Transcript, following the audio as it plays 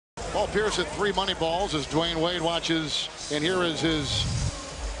Paul Pierce at 3 money balls as Dwayne Wade watches, and here is his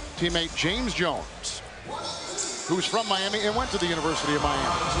teammate James Jones, who's from Miami and went to the University of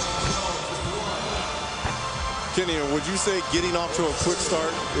Miami. Kenny, would you say getting off to a quick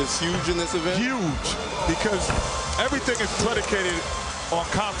start is huge in this event? Huge, because everything is predicated on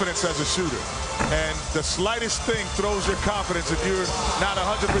confidence as a shooter. And the slightest thing throws your confidence if you're not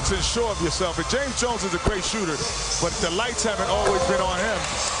 100% sure of yourself. And James Jones is a great shooter, but the lights haven't always been on him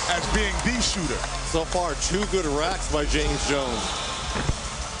as being the shooter. So far, 2 good racks by James Jones.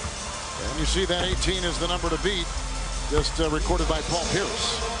 And you see that 18 is the number to beat, just recorded by Paul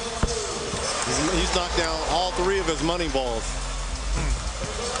Pierce. He's knocked down all 3 of his money balls.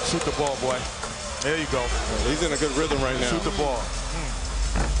 Shoot the ball, boy. There you go. He's in a good rhythm right now. Shoot the ball.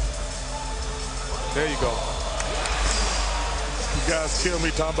 There you go. You guys kill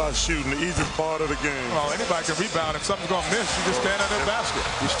me talking about shooting, the easiest part of the game. Well, anybody can rebound. If something's going to miss, you just stand under the basket.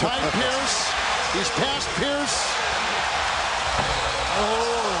 He's tied Pierce. He's past Pierce.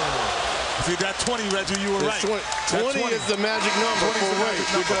 Oh. See, that 20, Reggie, you were right. 20 is the magic number for Ray,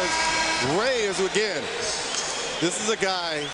 because Ray is, again, this is a guy